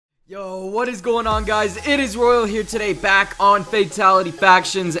Yo, what is going on, guys? It is Royal here today, back on Fatality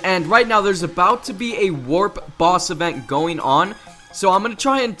Factions, and right now there's about to be a Warp boss event going on. So I'm gonna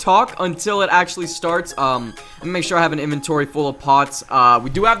try and talk until it actually starts. I'm gonna make sure I have an inventory full of pots. We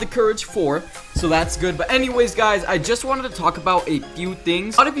do have the courage 4, so that's good. But anyways, guys, I just wanted to talk about a few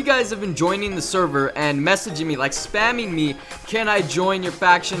things. A lot of you guys have been joining the server and messaging me, like spamming me, can I join your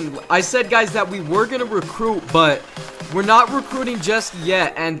faction? I said, guys, that we were gonna recruit, but we're not recruiting just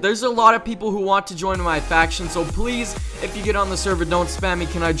yet, and there's a lot of people who want to join my faction, so please, if you get on the server, don't spam me,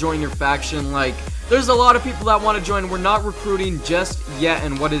 can I join your faction? Like, there's a lot of people that want to join. We're not recruiting just yet,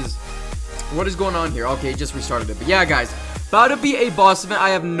 and what is going on here? Okay, just restarted it, but yeah, guys, about to be a boss event.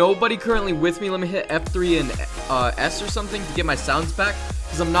 I have nobody currently with me. Let me hit F3 and S or something to get my sounds back,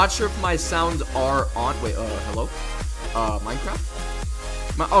 because I'm not sure if my sounds are on. Wait, hello?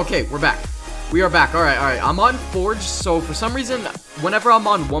 Minecraft? Okay, we're back. We are back. Alright. I'm on Forge, so for some reason, whenever I'm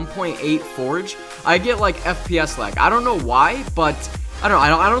on 1.8 Forge, I get like FPS lag. I don't know why, but I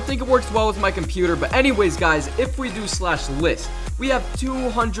don't think it works well with my computer. But anyways, guys, if we do /list, we have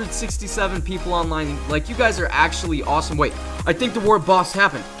 267 people online. Like, you guys are actually awesome. Wait, I think the Warp boss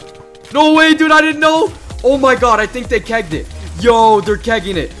happened. No way, dude, I didn't know. Oh my god, I think they kegged it. Yo, they're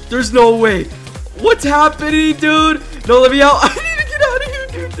kegging it. There's no way. What's happening, dude? No, let me out.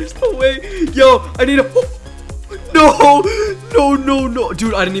 Dude, there's no way. Yo, I need a... No.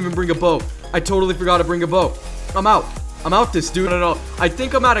 Dude, I didn't even bring a bow. I totally forgot to bring a bow. I'm out this, dude. No. I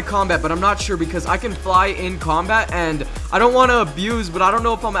think I'm out of combat, but I'm not sure because I can fly in combat, and I don't want to abuse, but I don't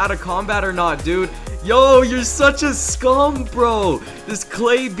know if I'm out of combat or not, dude. Yo, you're such a scum, bro. This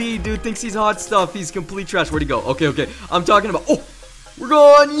Clay B dude thinks he's hot stuff. He's complete trash. Where'd he go? Okay. I'm talking about... Oh, we're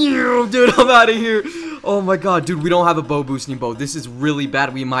going. You, dude, I'm out of here. Oh my god, dude, we don't have a bow boosting bow. This is really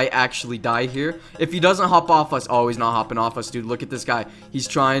bad. We might actually die here. If he doesn't hop off us. Oh, he's not hopping off us, dude. Look at this guy. He's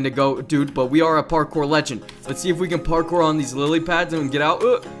trying to go, dude, but we are a parkour legend. Let's see if we can parkour on these lily pads and get out.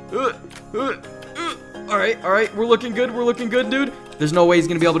 Alright, we're looking good, dude. There's no way he's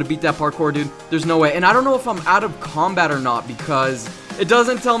gonna be able to beat that parkour, dude. There's no way. And I don't know if I'm out of combat or not, because it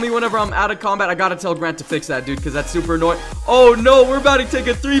doesn't tell me whenever I'm out of combat. I gotta tell Grant to fix that, dude, because that's super annoying. Oh no, we're about to take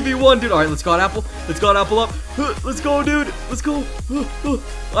a 3v1, dude. Alright, let's go, Apple. Let's go, Apple up. Let's go, dude. Let's go.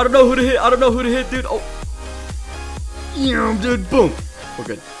 I don't know who to hit, dude. Oh. Yeah, dude. Boom. We're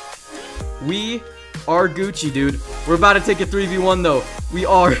good. We are Gucci, dude. We're about to take a 3v1, though. We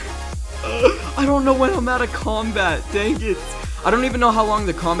are. I don't know when I'm out of combat. Dang it. I don't even know how long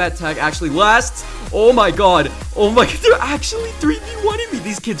the combat tag actually lasts. Oh my god. They're actually 3v1ing me.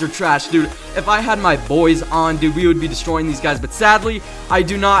 These kids are trash, dude. If I had my boys on, dude, we would be destroying these guys. But sadly, I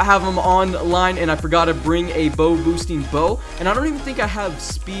do not have them online, and I forgot to bring a bow boosting bow. And I don't even think I have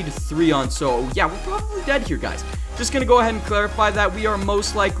speed 3 on, so yeah, we're probably dead here, guys. Just gonna go ahead and clarify that we are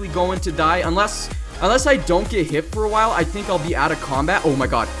most likely going to die unless I don't get hit for a while. I think I'll be out of combat. Oh my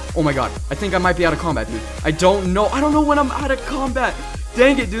god. I think I might be out of combat, dude. I don't know when I'm out of combat.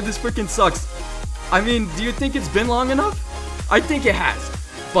 Dang it, dude, this freaking sucks. I mean, do you think it's been long enough? I think it has.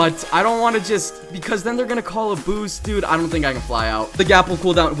 But I don't want to just, because then they're going to call a boost, dude. I don't think I can fly out. The gap will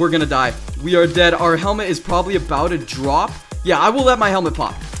cool down. We're going to die. We are dead. Our helmet is probably about to drop. Yeah, I will let my helmet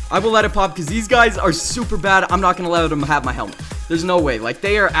pop. I will let it pop because these guys are super bad. I'm not going to let them have my helmet. There's no way. Like,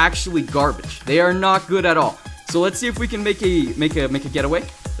 they are actually garbage. They are not good at all. So let's see if we can make a getaway.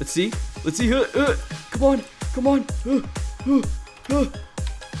 Let's see. Come on.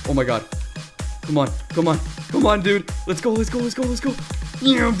 Oh my god. Come on, dude. Let's go.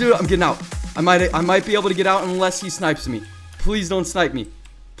 Yeah, dude, I'm getting out. I might be able to get out unless he snipes me. Please don't snipe me.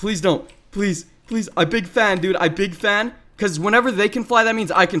 Please don't. Please. I'm big fan, dude. I'm big fan. Because whenever they can fly, that means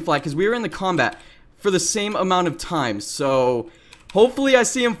I can fly. Because we were in the combat for the same amount of time. So hopefully I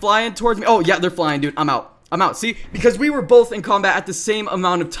see him flying towards me. Oh, yeah, they're flying, dude. I'm out. See? Because we were both in combat at the same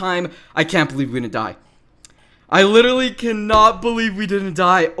amount of time. I can't believe we didn't die. I literally cannot believe we didn't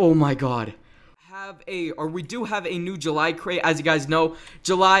die. Oh my god. We do have a new July crate. As you guys know,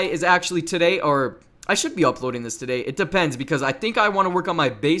 July is actually today, or I should be uploading this today. It depends, because I think I want to work on my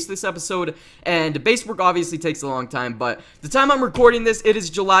base this episode, and base work obviously takes a long time, but the time I'm recording this, it is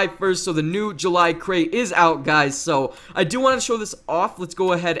July 1st, so the new July crate is out, guys. So I do want to show this off. Let's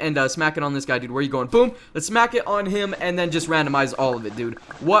go ahead and smack it on this guy, dude. Where are you going? Boom. Let's smack it on him, and then just randomize all of it, dude.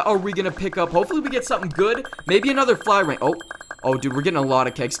 What are we gonna pick up? Hopefully we get something good. Maybe another fly ring. Oh, dude, we're getting a lot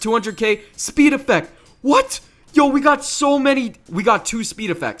of kegs. 200k speed effect. What? Yo, we got so many. We got 2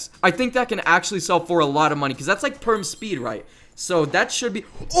 speed effects. I think that can actually sell for a lot of money, because that's like perm speed, right? So that should be...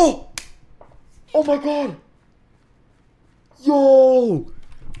 Oh my god. Yo,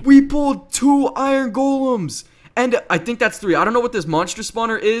 we pulled 2 iron golems And I think that's 3. I don't know what this monster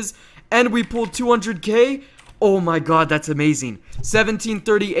spawner is. And we pulled 200k. Oh my god, that's amazing.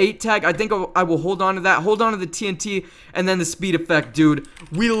 1738 tag. I think I will hold on to that. Hold on to the TNT and then the speed effect, dude.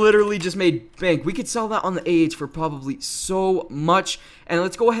 We literally just made bank. We could sell that on the AH for probably so much. And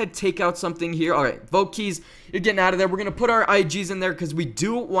let's go ahead and take out something here. All right, vote keys. You're getting out of there. We're going to put our IGs in there because we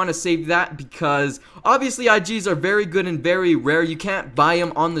do want to save that because obviously IGs are very good and very rare. You can't buy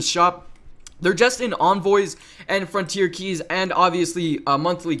them on the shop. They're just in envoys and frontier keys and obviously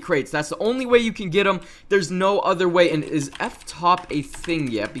monthly crates. That's the only way you can get them. There's no other way. And is F-top a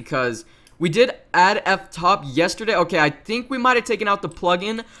thing yet? Because we did add F-top yesterday. Okay, I think we might have taken out the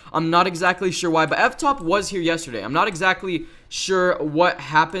plugin. I'm not exactly sure why, but F-top was here yesterday. I'm not exactly sure what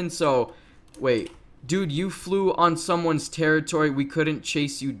happened. So, wait. Dude, you flew on someone's territory. We couldn't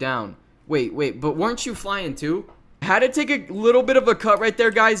chase you down. Wait, but weren't you flying too? Had to take a little bit of a cut right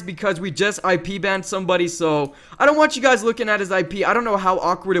there, guys, because we just IP banned somebody, so I don't want you guys looking at his IP. I don't know how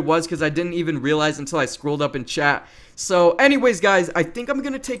awkward it was because I didn't even realize until I scrolled up in chat. So anyways, guys, I think I'm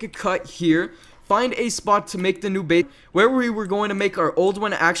going to take a cut here, find a spot to make the new base. Where we were going to make our old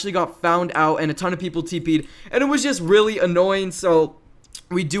one actually got found out and a ton of people TP'd, and it was just really annoying, so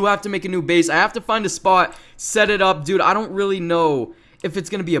we do have to make a new base. I have to find a spot, set it up. Dude, I don't really know if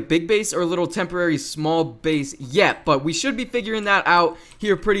it's going to be a big base or a little temporary small base yet, but we should be figuring that out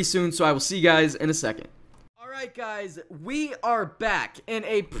here pretty soon, so I will see you guys in a second. Alright guys, we are back in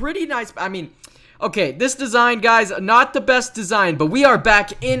a pretty nice, okay, this design, guys, not the best design, but we are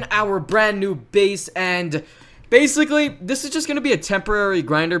back in our brand new base, and basically, this is just going to be a temporary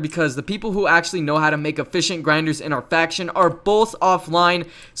grinder because the people who actually know how to make efficient grinders in our faction are both offline,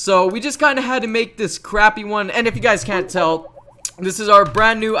 so we just kind of had to make this crappy one, and if you guys can't tell, this is our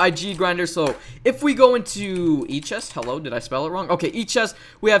brand new IG grinder. So if we go into E-chest, hello, did I spell it wrong? Okay, E-chest,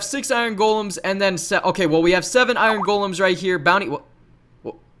 we have 6 iron golems and then okay, well, we have 7 iron golems right here. Bounty,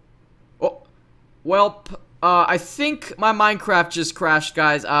 I think my Minecraft just crashed,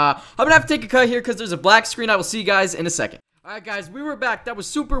 guys. I'm gonna have to take a cut here because there's a black screen. I will see you guys in a second. Alright guys, we were back. That was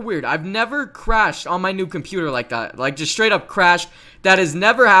super weird. I've never crashed on my new computer like that. Like, just straight up crashed. That has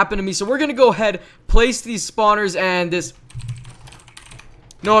never happened to me. So we're gonna go ahead, place these spawners, and this...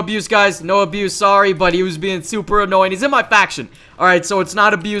 No abuse, guys. No abuse. Sorry, but he was being super annoying. He's in my faction. Alright, so it's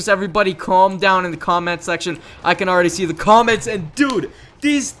not abuse. Everybody calm down in the comment section. I can already see the comments. And, dude,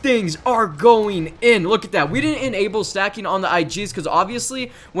 these things are going in. Look at that. We didn't enable stacking on the IGs because,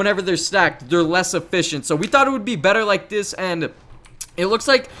 obviously, whenever they're stacked, they're less efficient. So we thought it would be better like this, and... it looks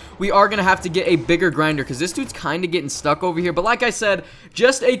like we are going to have to get a bigger grinder because this dude's kind of getting stuck over here. But like I said,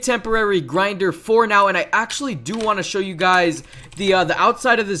 just a temporary grinder for now. And I actually do want to show you guys the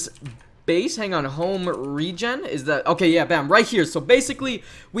outside of this base. Hang on, home regen is that okay? Yeah, bam, right here. So basically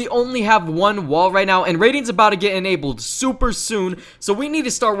we only have one wall right now, and rating's about to get enabled super soon, so we need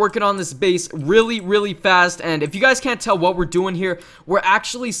to start working on this base really fast. And if you guys can't tell what we're doing here, we're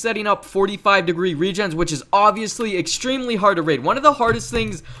actually setting up 45-degree regens, which is obviously extremely hard to raid. One of the hardest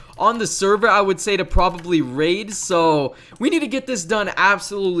things on the server, I would say, to probably raid. So we need to get this done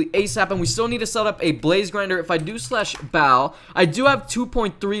absolutely ASAP, and we still need to set up a blaze grinder. If I do /bal, I do have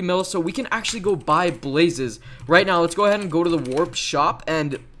 2.3 mil, so we can actually go buy blazes right now. Let's go ahead and go to the warp shop,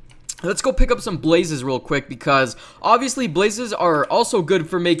 and let's go pick up some blazes real quick, because obviously blazes are also good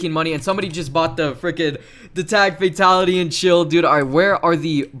for making money. And somebody just bought the tag fatality and chill, dude. All right, where are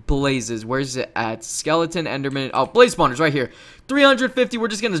the blazes? Where's it at? Skeleton, enderman. Oh, blaze spawners right here. 350. We're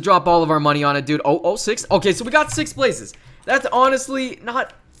just gonna drop all of our money on it, dude. Oh, 6. Okay, so we got 6 blazes. That's honestly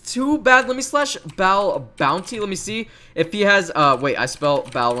not too bad. Let me /bal bounty. Let me see if he has wait, I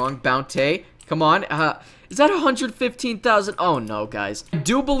spelled bal wrong. Bounty. Come on. Is that 115,000? Oh no, guys. I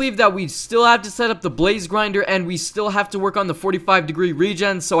do believe that we still have to set up the blaze grinder, and we still have to work on the 45-degree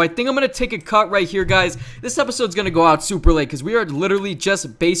regen. So I think I'm gonna take a cut right here, guys. This episode's gonna go out super late because we are literally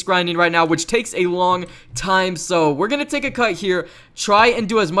just base grinding right now, which takes a long time. So we're gonna take a cut here, try and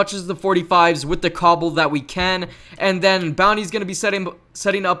do as much as the 45s with the cobble that we can, and then Bounty's gonna be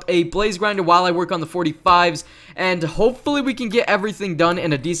setting up a blaze grinder while I work on the 45s, and hopefully we can get everything done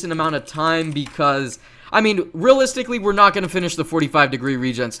in a decent amount of time, because I mean, realistically, we're not going to finish the 45-degree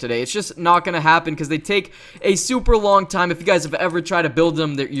regens today. It's just not going to happen because they take a super long time. If you guys have ever tried to build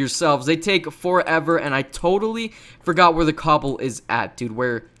them yourselves, they take forever, and I totally forgot where the cobble is at, dude.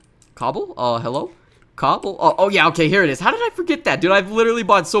 Where? Cobble? Hello? cobble. Oh yeah, okay, here it is. How did I forget that, dude? I've literally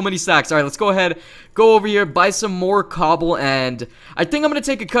bought so many stacks. All right, let's go ahead, go over here, buy some more cobble, and I think I'm gonna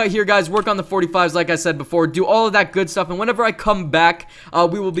take a cut here, guys. Work on the 45s, like I said before, do all of that good stuff, and whenever I come back,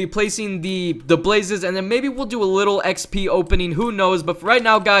 we will be placing the blazes, and then maybe we'll do a little XP opening. Who knows? But for right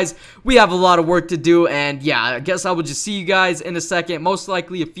now, guys, we have a lot of work to do, and yeah, I guess I will just see you guys in a second. Most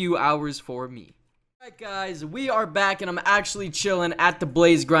likely a few hours for me. Alright guys, we are back and I'm actually chilling at the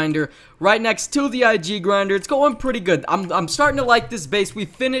blaze grinder right next to the IG grinder. It's going pretty good. I'm starting to like this base. We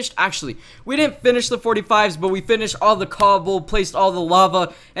finished, actually, we didn't finish the 45s, but we finished all the cobble, placed all the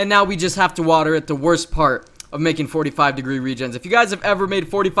lava, and now we just have to water it. The worst part of making 45-degree regens. If you guys have ever made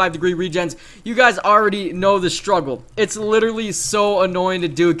 45-degree regens, you guys already know the struggle. It's literally so annoying to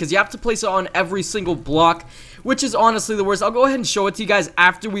do because you have to place it on every single block, which is honestly the worst. I'll go ahead and show it to you guys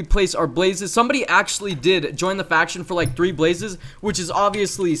after we place our blazes. Somebody actually did join the faction for like 3 blazes, which is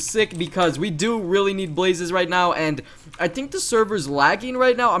obviously sick because we do really need blazes right now, and I think the server's lagging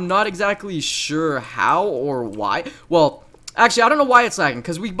right now. I'm not exactly sure how or why. Well, actually, I don't know why it's lagging,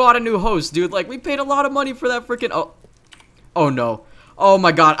 because we bought a new host, dude. Like, we paid a lot of money for that freaking... Oh, no. Oh,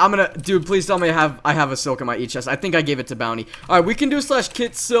 my God. I'm gonna... Dude, please tell me I have a silk in my E-chest. I think I gave it to Bounty. Alright, we can do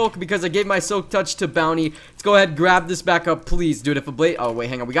 /kit silk, because I gave my silk touch to Bounty. Let's go ahead, grab this back up, please, dude. If a blade... Oh, wait,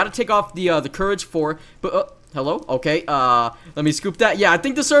 hang on. We gotta take off the courage 4. But, hello? Okay, let me scoop that. Yeah, I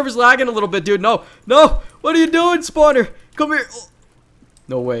think the server's lagging a little bit, dude. No, no! What are you doing, spawner? Come here. Oh.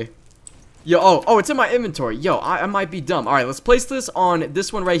 No way. Yo, oh, it's in my inventory. Yo, I might be dumb. All right, let's place this on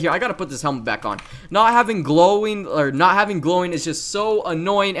this one right here. I gotta put this helmet back on. Not having glowing is just so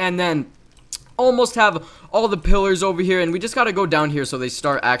annoying. And then almost have all the pillars over here, and we just gotta go down here so they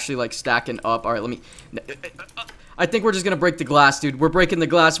start actually like stacking up. All right, let me. I think we're just gonna break the glass, dude. We're breaking the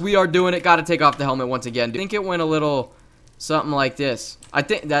glass. We are doing it. Gotta take off the helmet once again. Dude. I think it went a little something like this. I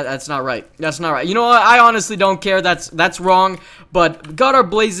think that's not right. That's not right. You know what? I honestly don't care. That's wrong. But got our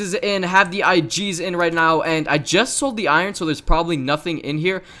blazes in, have the IGs in right now, and I just sold the iron, so there's probably nothing in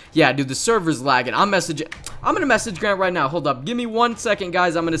here. Yeah, dude, the server's lagging. I'm gonna message Grant right now. Hold up. Give me 1 second,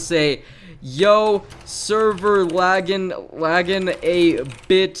 guys. I'm gonna say, yo, server lagging a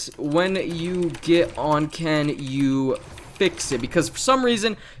bit. When you get on, can you fix it? Because for some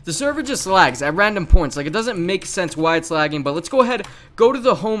reason the server just lags at random points. Like, it doesn't make sense why it's lagging. But let's go ahead, go to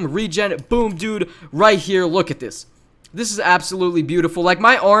the home regen. Boom, dude, right here. Look at this. This is absolutely beautiful. Like,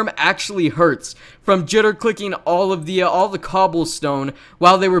 my arm actually hurts from jitter clicking all the cobblestone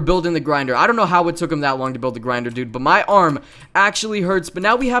while they were building the grinder. I don't know how it took them that long to build the grinder, dude, but my arm actually hurts. But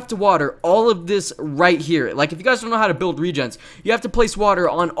now we have to water all of this right here. Like, if you guys don't know how to build regens, you have to place water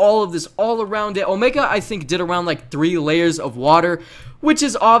on all of this, all around it. Omega, I think, did around like 3 layers of water, which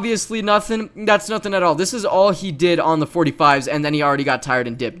is obviously nothing. That's nothing at all. This is all he did on the 45s, and then he already got tired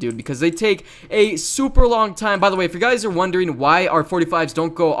and dipped, dude, because they take a super long time. By the way, if you guys are wondering why our 45s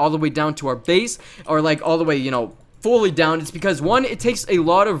don't go all the way down to our base, or like all the way, you know, fully down, it's because 1, it takes a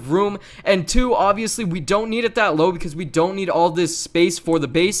lot of room, and 2, obviously we don't need it that low because we don't need all this space for the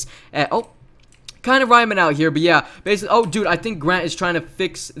base. Kind of rhyming out here, but yeah, basically. Oh, dude, I think Grant is trying to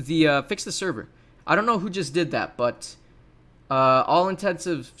fix the server. I don't know who just did that, but all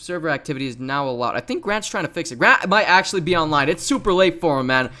intensive server activity is now allowed. I think Grant's trying to fix it. Grant might actually be online. It's super late for him,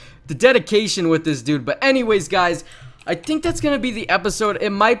 man. The dedication with this dude. But anyways, guys, I think that's going to be the episode. It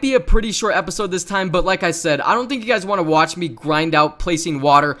might be a pretty short episode this time, but like I said, I don't think you guys want to watch me grind out placing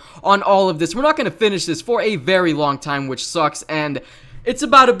water on all of this. We're not going to finish this for a very long time, which sucks, and it's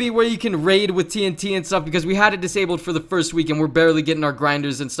about to be where you can raid with TNT and stuff, because we had it disabled for the first week and we're barely getting our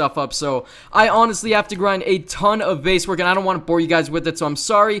grinders and stuff up. So I honestly have to grind a ton of base work, and I don't want to bore you guys with it. So I'm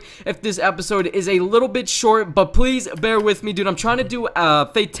sorry if this episode is a little bit short, but please bear with me, dude. I'm trying to do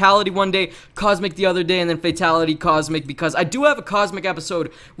Fatality one day, Cosmic the other day, and then Fatality, Cosmic, because I do have a Cosmic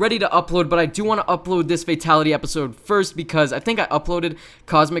episode ready to upload, but I do want to upload this Fatality episode first, because I think I uploaded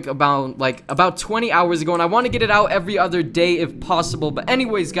Cosmic about 20 hours ago, and I want to get it out every other day if possible. But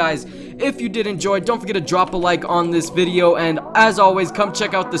anyways, guys, if you did enjoy, don't forget to drop a like on this video, and as always, come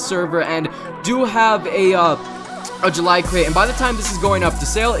check out the server, and do have a July crate. And by the time this is going up, the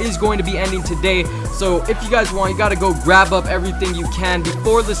sale is going to be ending today, so if you guys want, you gotta go grab up everything you can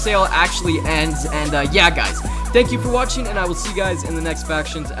before the sale actually ends. And yeah, guys, thank you for watching, and I will see you guys in the next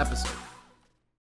Factions episode.